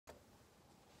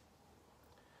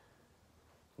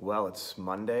Well, it's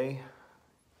Monday,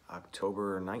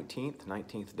 October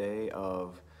 19th day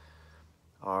of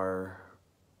our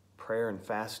prayer and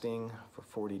fasting for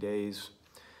 40 days.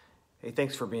 Hey,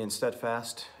 thanks for being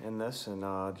steadfast in this and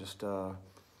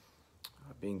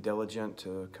being diligent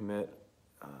to commit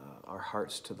our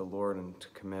hearts to the Lord and to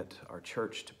commit our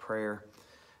church to prayer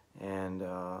and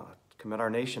commit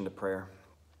our nation to prayer.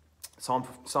 Psalm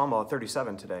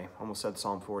 37 today. Almost said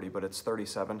Psalm 40, but it's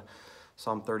 37.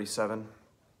 Psalm 37.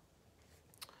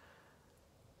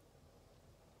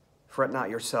 Fret not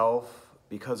yourself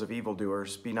because of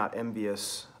evildoers. Be not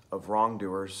envious of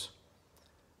wrongdoers,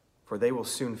 for they will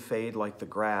soon fade like the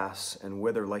grass and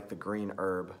wither like the green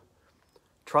herb.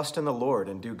 Trust in the Lord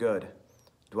and do good.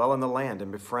 Dwell in the land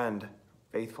and befriend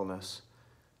faithfulness.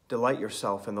 Delight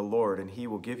yourself in the Lord, and he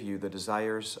will give you the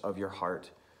desires of your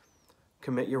heart.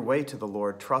 Commit your way to the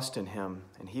Lord. Trust in him,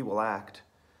 and he will act.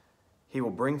 He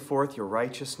will bring forth your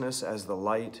righteousness as the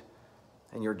light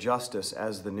and your justice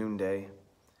as the noonday.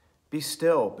 Be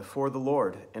still before the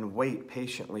Lord and wait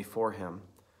patiently for him.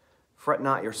 Fret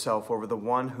not yourself over the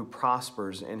one who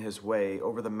prospers in his way,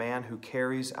 over the man who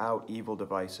carries out evil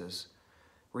devices.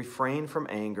 Refrain from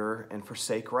anger and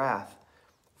forsake wrath.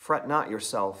 Fret not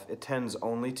yourself, it tends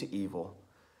only to evil.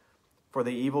 For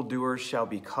the evildoers shall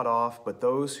be cut off, but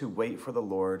those who wait for the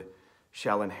Lord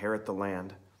shall inherit the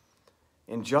land.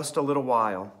 In just a little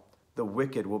while, the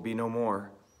wicked will be no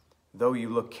more. Though you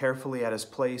look carefully at his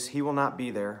place, he will not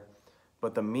be there.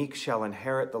 But the meek shall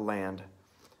inherit the land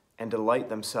and delight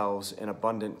themselves in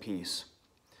abundant peace.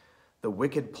 The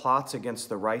wicked plots against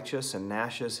the righteous and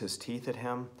gnashes his teeth at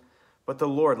him. But the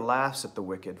Lord laughs at the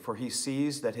wicked, for he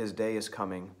sees that his day is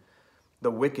coming. The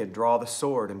wicked draw the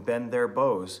sword and bend their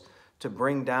bows to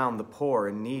bring down the poor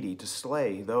and needy, to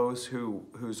slay those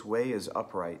whose way is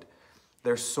upright.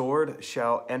 Their sword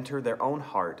shall enter their own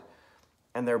heart,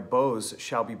 and their bows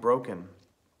shall be broken.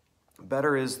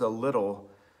 Better is the little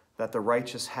that the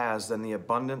righteous has than the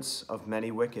abundance of many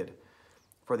wicked.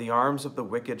 For the arms of the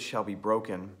wicked shall be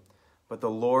broken, but the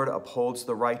Lord upholds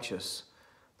the righteous.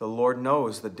 The Lord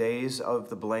knows the days of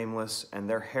the blameless, and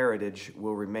their heritage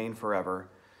will remain forever.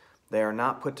 They are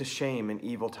not put to shame in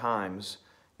evil times.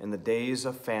 In the days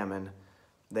of famine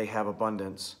they have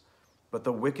abundance. But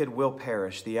the wicked will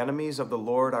perish. The enemies of the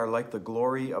Lord are like the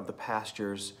glory of the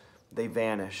pastures. They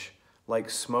vanish. Like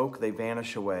smoke they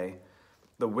vanish away.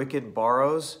 The wicked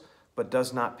borrows, but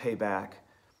does not pay back.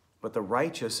 But the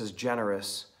righteous is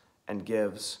generous and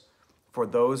gives. For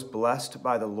those blessed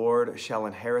by the Lord shall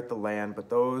inherit the land, but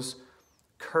those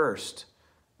cursed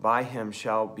by him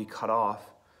shall be cut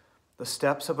off. The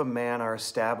steps of a man are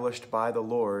established by the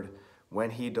Lord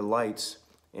when he delights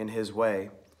in his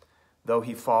way. Though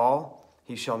he fall,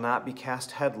 he shall not be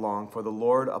cast headlong, for the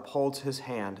Lord upholds his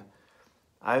hand.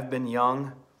 I have been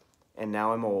young, and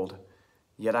now am old.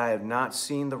 Yet I have not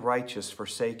seen the righteous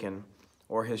forsaken,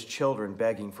 or his children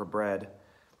begging for bread.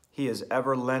 He is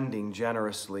ever lending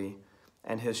generously,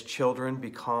 and his children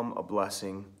become a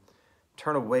blessing.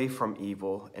 Turn away from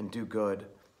evil and do good,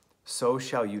 so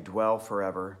shall you dwell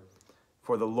forever.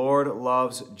 For the Lord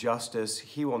loves justice.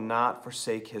 He will not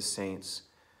forsake his saints.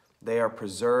 They are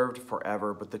preserved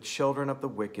forever, but the children of the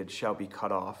wicked shall be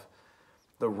cut off.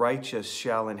 The righteous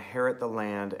shall inherit the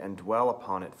land and dwell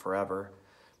upon it forever.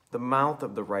 The mouth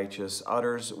of the righteous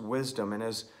utters wisdom, and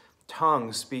his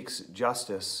tongue speaks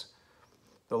justice.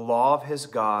 The law of his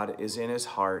God is in his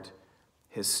heart.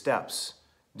 His steps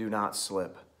do not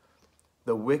slip.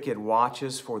 The wicked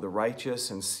watches for the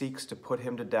righteous and seeks to put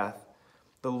him to death.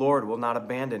 The Lord will not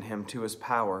abandon him to his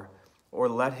power, or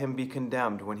let him be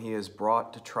condemned when he is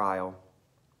brought to trial.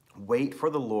 Wait for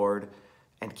the Lord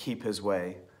and keep his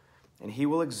way, and he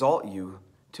will exalt you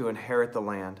to inherit the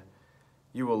land.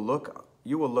 You will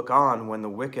look on when the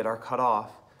wicked are cut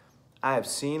off. I have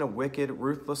seen a wicked,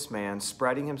 ruthless man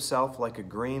spreading himself like a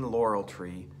green laurel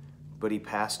tree, but he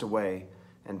passed away,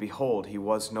 and behold, he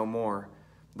was no more.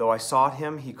 Though I sought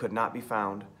him, he could not be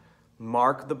found.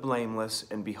 Mark the blameless,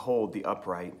 and behold the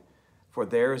upright, for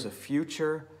there is a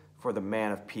future for the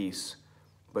man of peace,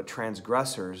 but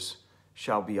transgressors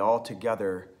shall be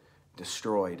altogether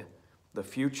destroyed. The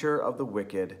future of the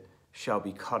wicked shall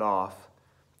be cut off.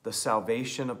 The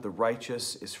salvation of the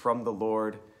righteous is from the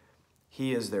Lord.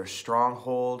 He is their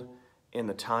stronghold in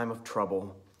the time of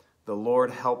trouble. The Lord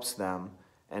helps them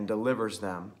and delivers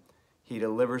them. He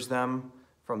delivers them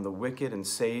from the wicked and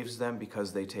saves them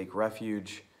because they take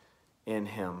refuge in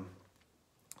him.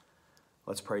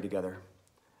 Let's pray together.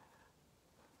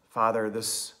 Father,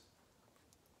 this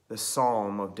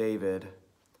psalm of David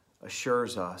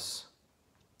assures us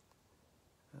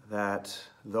that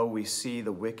though we see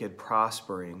the wicked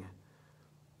prospering,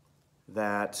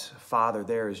 that, Father,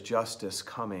 there is justice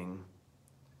coming,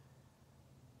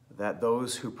 that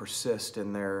those who persist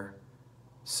in their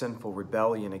sinful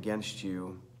rebellion against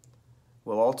you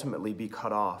will ultimately be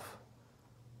cut off,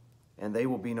 and they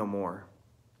will be no more.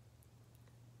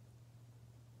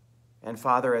 And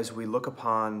Father, as we look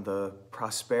upon the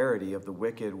prosperity of the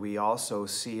wicked, we also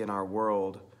see in our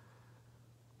world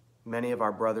many of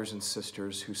our brothers and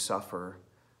sisters who suffer.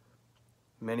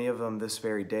 Many of them this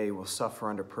very day will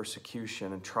suffer under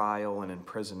persecution and trial and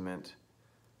imprisonment,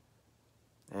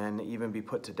 and even be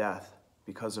put to death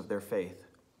because of their faith.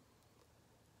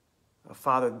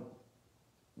 Father,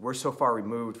 we're so far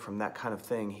removed from that kind of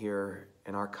thing here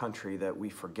in our country that we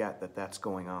forget that that's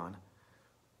going on.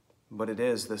 But it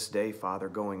is this day, Father,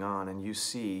 going on, and you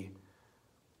see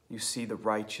the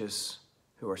righteous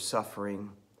who are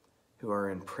suffering, who are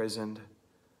imprisoned,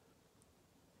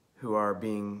 who are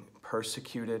being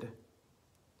persecuted,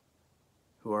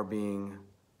 who are being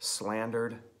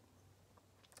slandered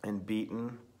and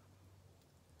beaten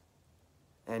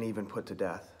and even put to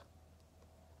death.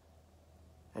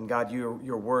 And God,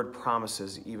 your word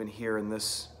promises, even here in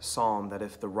this psalm, that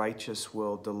if the righteous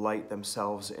will delight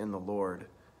themselves in the Lord,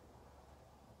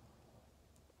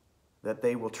 that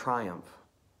they will triumph.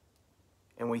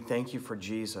 And we thank you for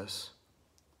Jesus,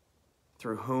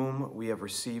 through whom we have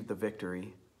received the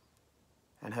victory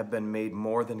and have been made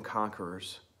more than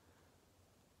conquerors,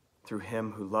 through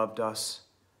him who loved us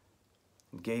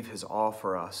and gave his all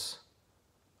for us,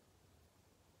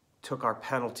 took our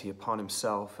penalty upon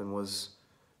himself and was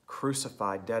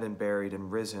crucified, dead and buried,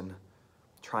 and risen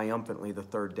triumphantly the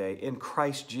third day. In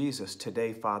Christ Jesus,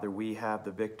 today, Father, we have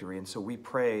the victory. And so we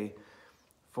pray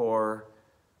for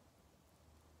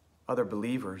other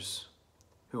believers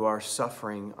who are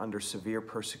suffering under severe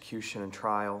persecution and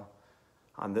trial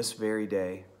on this very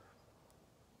day,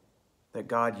 that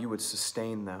God, you would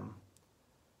sustain them,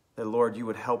 that Lord, you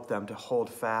would help them to hold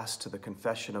fast to the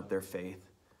confession of their faith.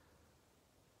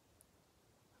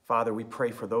 Father, we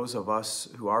pray for those of us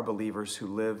who are believers who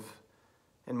live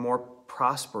in more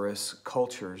prosperous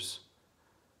cultures.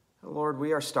 Lord,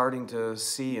 we are starting to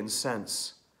see and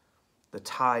sense the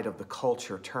tide of the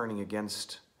culture turning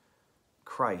against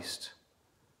Christ.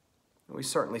 And we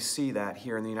certainly see that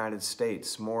here in the United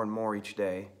States more and more each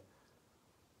day.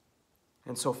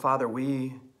 And so, Father,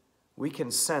 we can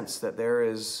sense that there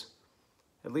is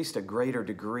at least a greater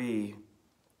degree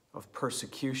of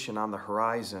persecution on the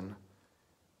horizon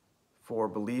for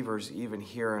believers even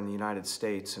here in the United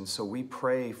States. And so we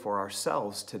pray for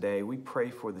ourselves today. We pray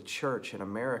for the church in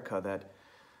America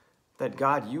that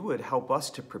God, you would help us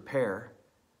to prepare.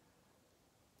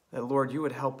 That, Lord, you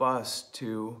would help us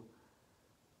to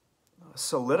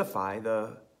solidify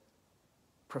the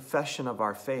profession of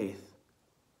our faith.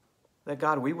 That,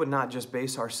 God, we would not just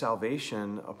base our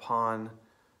salvation upon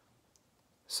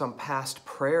some past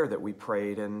prayer that we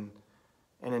prayed and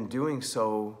in doing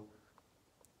so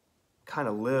kind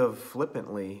of live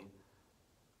flippantly,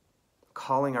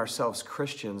 calling ourselves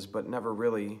Christians but never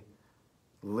really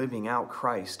living out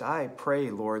Christ. I pray,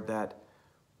 Lord, that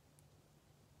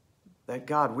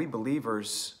God, we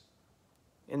believers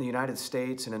in the United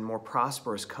States and in more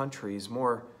prosperous countries,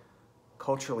 more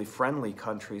culturally friendly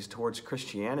countries towards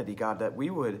Christianity, God, that we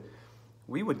would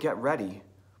get ready,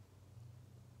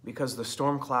 because the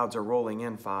storm clouds are rolling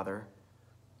in, Father.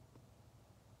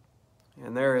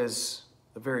 And there is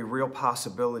the very real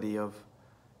possibility of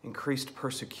increased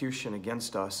persecution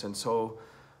against us. And so,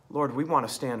 Lord, we want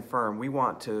to stand firm. We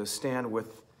want to stand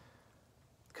with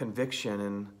conviction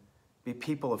and be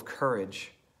people of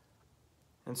courage.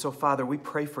 And so, Father, we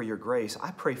pray for your grace.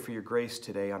 I pray for your grace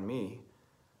today on me.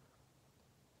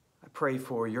 I pray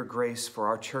for your grace for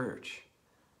our church,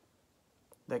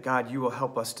 that, God, you will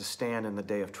help us to stand in the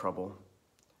day of trouble.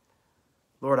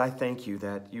 Lord, I thank you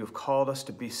that you have called us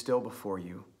to be still before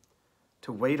you,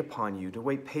 to wait upon you, to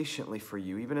wait patiently for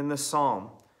you. Even in this psalm,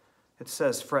 it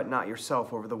says, "Fret not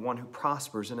yourself over the one who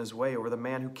prospers in his way, over the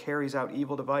man who carries out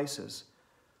evil devices."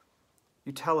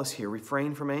 You tell us here,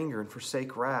 refrain from anger and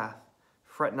forsake wrath.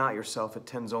 Fret not yourself, it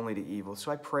tends only to evil.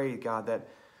 So I pray, God, that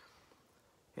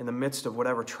in the midst of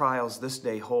whatever trials this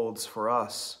day holds for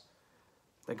us,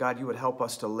 that, God, you would help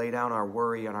us to lay down our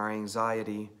worry and our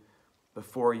anxiety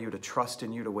before you, to trust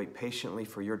in you, to wait patiently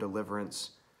for your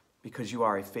deliverance, because you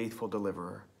are a faithful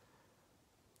deliverer.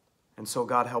 And so,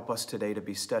 God, help us today to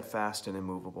be steadfast and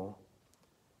immovable,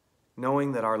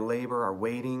 knowing that our labor, our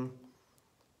waiting,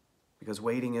 because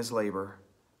waiting is labor,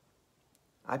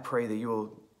 I pray that you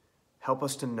will help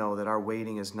us to know that our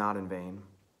waiting is not in vain,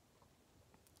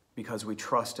 because we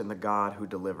trust in the God who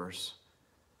delivers.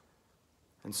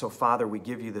 And so, Father, we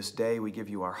give you this day, we give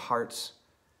you our hearts,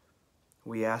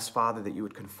 We ask, Father, that you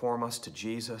would conform us to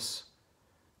Jesus.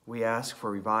 We ask for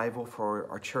revival for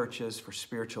our churches, for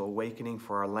spiritual awakening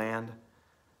for our land,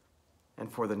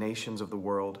 and for the nations of the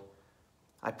world.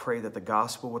 I pray that the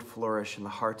gospel would flourish in the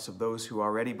hearts of those who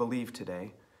already believe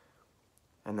today,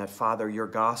 and that, Father, your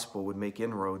gospel would make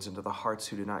inroads into the hearts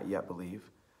who do not yet believe.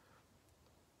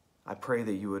 I pray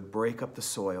that you would break up the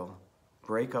soil,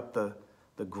 break up the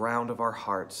ground of our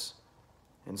hearts,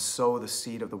 and sow the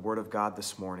seed of the Word of God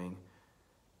this morning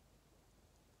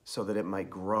so that it might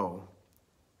grow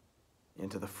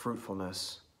into the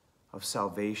fruitfulness of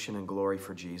salvation and glory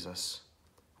for Jesus.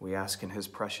 We ask in his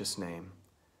precious name.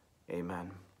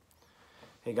 Amen.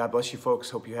 Hey, God bless you folks.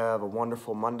 Hope you have a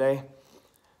wonderful Monday.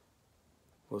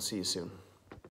 We'll see you soon.